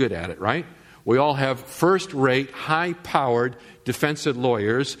super good at it, right? We all have first-rate, high-powered defensive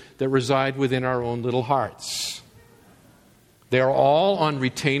lawyers that reside within our own little hearts. They are all on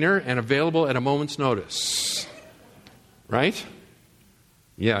retainer and available at a moment's notice. Right?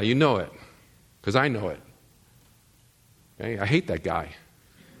 Yeah, you know it. Because I know it. Okay? I hate that guy.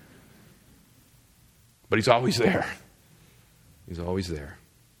 But he's always there. He's always there.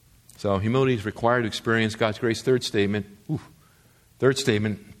 So humility is required to experience God's grace. Third statement.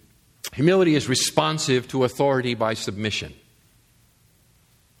 Humility is responsive to authority by submission.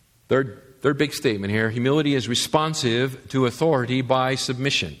 Third big statement here. Humility is responsive to authority by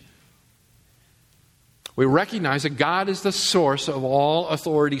submission. We recognize that God is the source of all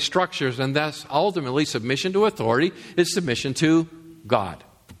authority structures, and thus ultimately submission to authority is submission to God.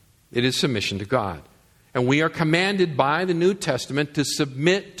 It is submission to God. And we are commanded by the New Testament to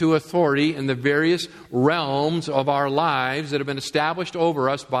submit to authority in the various realms of our lives that have been established over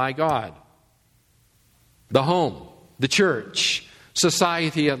us by God. The home, the church,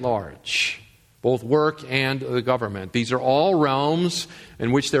 society at large, both work and the government. These are all realms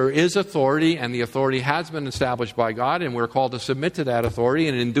in which there is authority, and the authority has been established by God, and we're called to submit to that authority,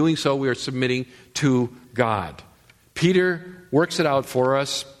 and in doing so we are submitting to God. Peter works it out for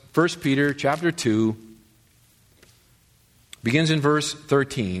us. 1 Peter chapter 2 begins in verse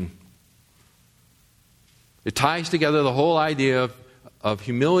 13. It ties together the whole idea of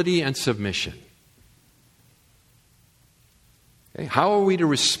humility and submission. Okay, how are we to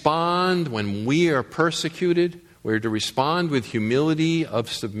respond when we are persecuted? We're to respond with humility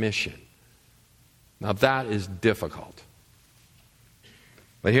of submission. Now that is difficult.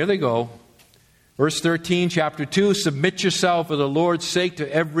 But here they go. Verse 13, chapter 2, submit yourself for the Lord's sake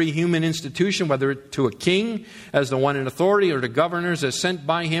to every human institution, whether to a king as the one in authority or to governors as sent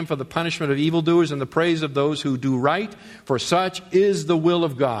by him for the punishment of evildoers and the praise of those who do right. For such is the will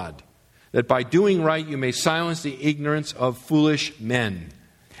of God, that by doing right you may silence the ignorance of foolish men.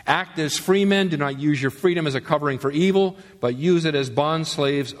 Act as free men. Do not use your freedom as a covering for evil, but use it as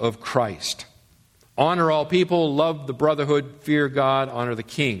bondslaves of Christ. Honor all people, love the brotherhood, fear God, honor the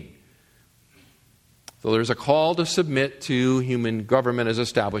king. So there's a call to submit to human government as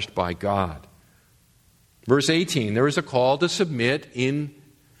established by God. Verse 18, there is a call to submit in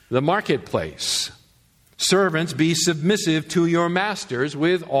the marketplace. Servants, be submissive to your masters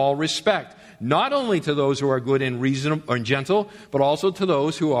with all respect, not only to those who are good and reasonable and gentle, but also to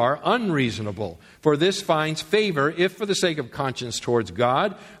those who are unreasonable. For this finds favor if, for the sake of conscience towards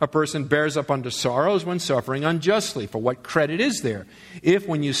God, a person bears up under sorrows when suffering unjustly. For what credit is there if,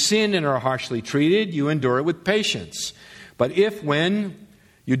 when you sin and are harshly treated, you endure it with patience? But if, when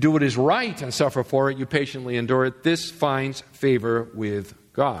you do what is right and suffer for it, you patiently endure it, this finds favor with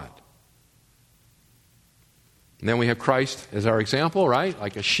God. And then we have Christ as our example, right?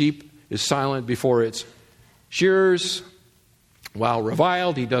 Like a sheep is silent before its shearers. While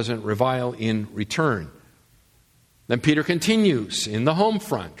reviled, he doesn't revile in return. Then Peter continues in the home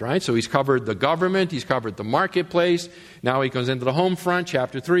front, right? So he's covered the government, he's covered the marketplace. Now he comes into the home front,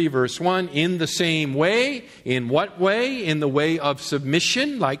 chapter 3, verse 1. In the same way, in what way? In the way of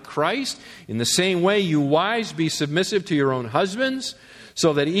submission, like Christ. In the same way, you wives, be submissive to your own husbands,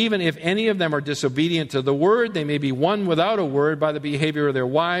 so that even if any of them are disobedient to the word, they may be won without a word by the behavior of their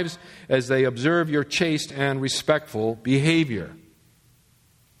wives, as they observe your chaste and respectful behavior.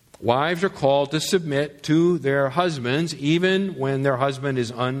 Wives are called to submit to their husbands, even when their husband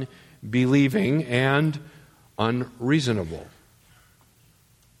is unbelieving and unreasonable.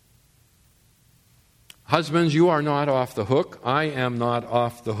 Husbands, you are not off the hook. I am not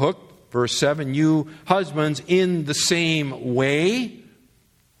off the hook. Verse 7, you husbands, in the same way.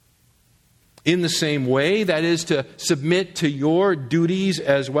 In the same way, that is to submit to your duties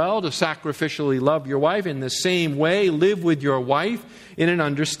as well, to sacrificially love your wife. In the same way, live with your wife in an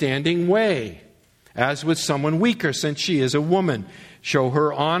understanding way, as with someone weaker, since she is a woman. Show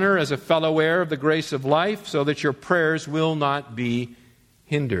her honor as a fellow heir of the grace of life, so that your prayers will not be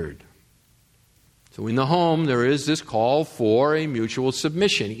hindered. So in the home, there is this call for a mutual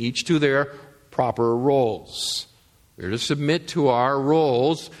submission, each to their proper roles. We are to submit to our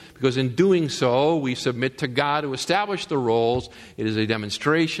roles, because in doing so, we submit to God who established the roles. It is a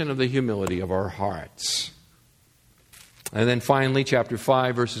demonstration of the humility of our hearts. And then finally, chapter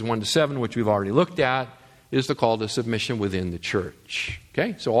 5, verses 1 to 7, which we've already looked at, is the call to submission within the church.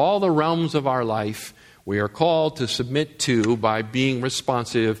 Okay? So all the realms of our life we are called to submit to by being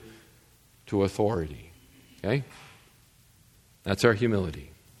responsive to authority. Okay? That's our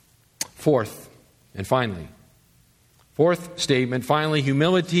humility. Fourth statement, finally,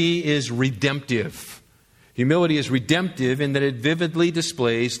 humility is redemptive. Humility is redemptive in that it vividly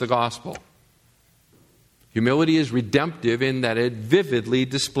displays the gospel. Humility is redemptive in that it vividly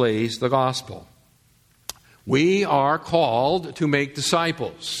displays the gospel. We are called to make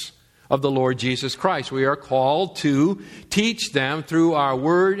disciples of the Lord Jesus Christ. We are called to teach them through our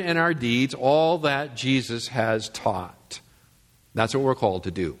word and our deeds all that Jesus has taught. That's what we're called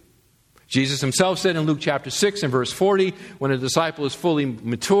to do. Jesus himself said in Luke chapter 6 and verse 40, when a disciple is fully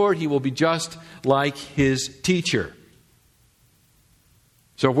matured, he will be just like his teacher.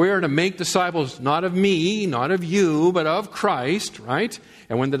 So if we are to make disciples, not of me, not of you, but of Christ, right?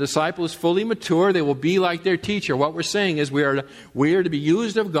 And when the disciple is fully mature, they will be like their teacher. What we're saying is we are to be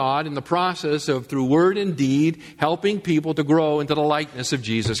used of God in the process of, through word and deed, helping people to grow into the likeness of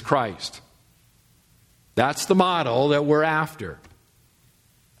Jesus Christ. That's the model that we're after.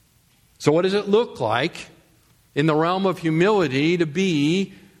 So what does it look like in the realm of humility to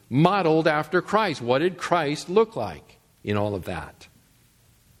be modeled after Christ? What did Christ look like in all of that?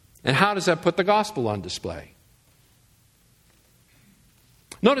 And how does that put the gospel on display?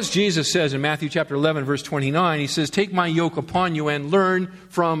 Notice Jesus says in Matthew chapter 11, verse 29, he says, "Take my yoke upon you and learn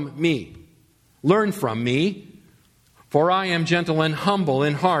from me. Learn from me, for I am gentle and humble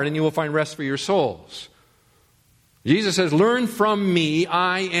in heart, and you will find rest for your souls." Jesus says, learn from me,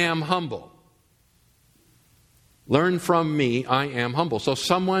 I am humble. Learn from me, I am humble. So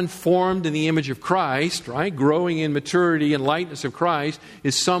someone formed in the image of Christ, right, growing in maturity and likeness of Christ,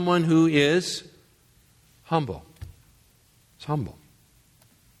 is someone who is humble. It's humble.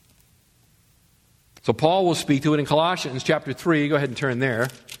 So Paul will speak to it in Colossians chapter 3. Go ahead and turn there.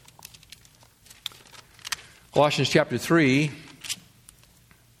 Colossians chapter 3,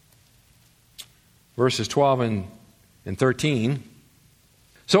 verses 12 and 13.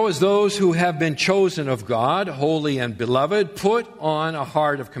 "So as those who have been chosen of God, holy and beloved, put on a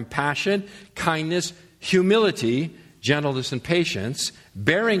heart of compassion, kindness, humility, gentleness, and patience,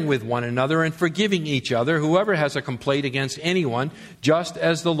 bearing with one another and forgiving each other. Whoever has a complaint against anyone, just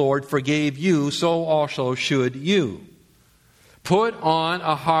as the Lord forgave you, so also should you." Put on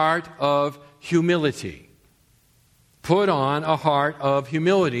a heart of humility. Put on a heart of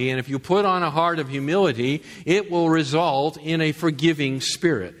humility. And if you put on a heart of humility, it will result in a forgiving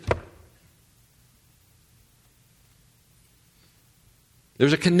spirit.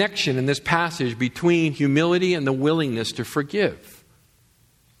 There's a connection in this passage between humility and the willingness to forgive.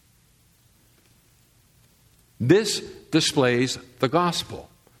 This displays the gospel.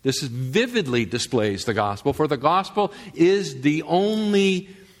 This vividly displays the gospel, for the gospel is the only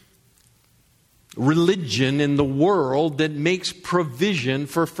religion in the world that makes provision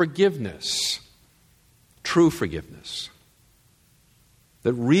for forgiveness. True forgiveness.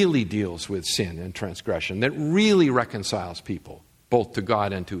 That really deals with sin and transgression. That really reconciles people, both to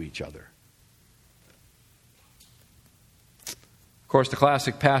God and to each other. Of course, the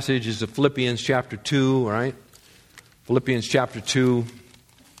classic passage is Philippians chapter 2, right? Philippians chapter 2,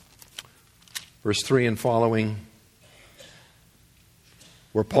 verse 3 and following,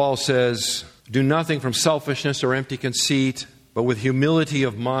 where Paul says, "Do nothing from selfishness or empty conceit, but with humility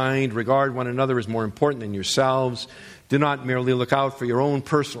of mind, regard one another as more important than yourselves. Do not merely look out for your own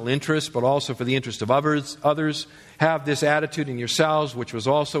personal interests, but also for the interest of others. Have this attitude in yourselves, which was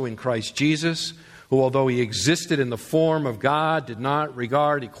also in Christ Jesus, who, although he existed in the form of God, did not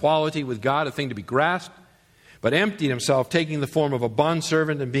regard equality with God a thing to be grasped, but emptied himself, taking the form of a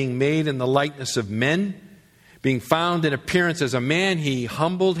bondservant and being made in the likeness of men. Being found in appearance as a man, he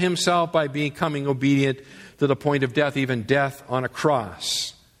humbled himself by becoming obedient to the point of death, even death on a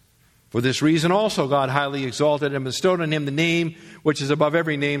cross. For this reason also God highly exalted and bestowed on him the name which is above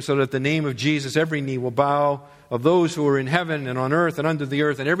every name, so that at the name of Jesus every knee will bow, of those who are in heaven and on earth and under the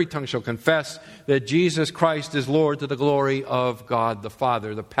earth, and every tongue shall confess that Jesus Christ is Lord, to the glory of God the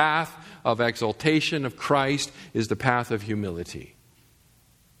Father. The path of exaltation of Christ is the path of humility.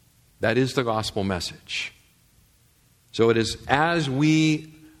 That is the gospel message. So it is as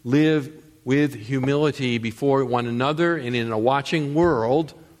we live with humility before one another and in a watching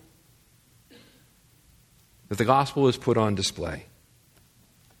world that the gospel is put on display.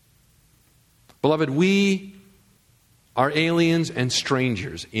 Beloved, we are aliens and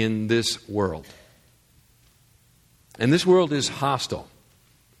strangers in this world. And this world is hostile.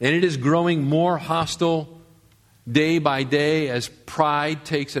 And it is growing more hostile day by day as pride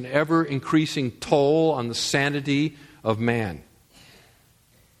takes an ever-increasing toll on the sanity of man.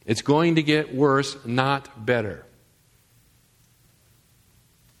 It's going to get worse, not better.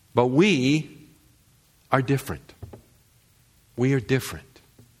 But we are different. We are different.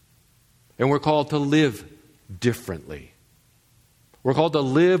 And we're called to live differently. We're called to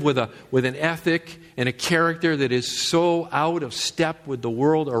live with an ethic and a character that is so out of step with the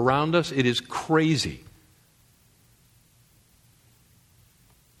world around us, it is crazy.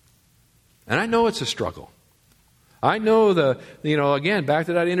 And I know it's a struggle. I know again, back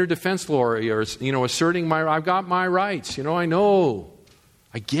to that inner defense lawyer, asserting I've got my rights. I know.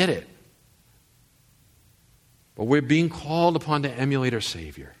 I get it. But we're being called upon to emulate our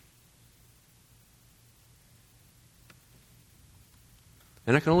Savior.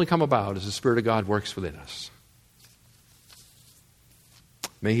 And that can only come about as the Spirit of God works within us.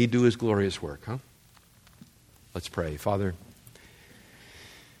 May He do His glorious work, huh? Let's pray. Father,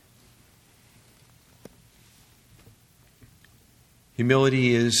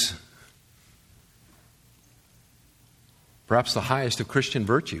 humility is perhaps the highest of Christian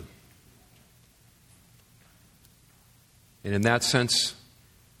virtue. And in that sense,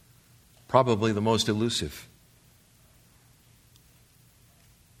 probably the most elusive.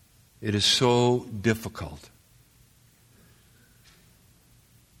 It is so difficult.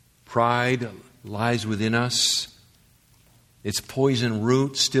 Pride lies within us. Its poison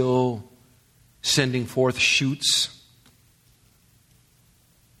root still sending forth shoots.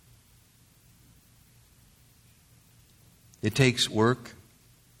 It takes work.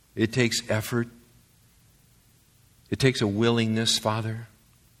 It takes effort. It takes a willingness, Father.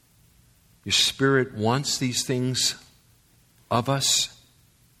 Your Spirit wants these things of us.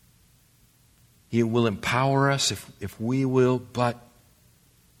 He will empower us if we will but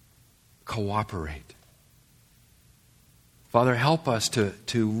cooperate. Father, help us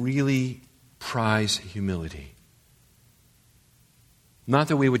to really prize humility. Not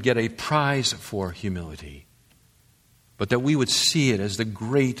that we would get a prize for humility, but that we would see it as the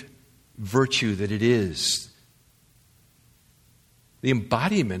great virtue that it is. The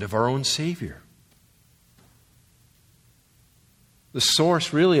embodiment of our own Savior. The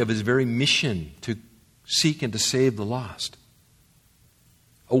source really of His very mission to seek and to save the lost.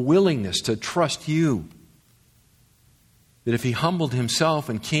 A willingness to trust You. That if He humbled Himself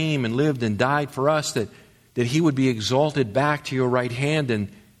and came and lived and died for us, that He would be exalted back to Your right hand and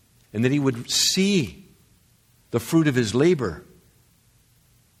that He would see the fruit of His labor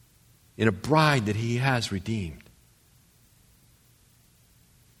in a bride that He has redeemed.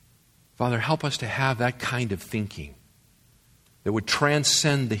 Father, help us to have that kind of thinking that would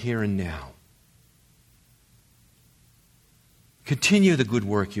transcend the here and now. Continue the good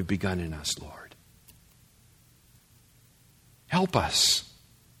work You've begun in us, Lord. Help us.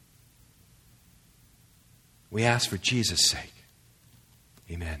 We ask for Jesus' sake.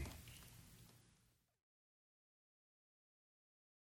 Amen.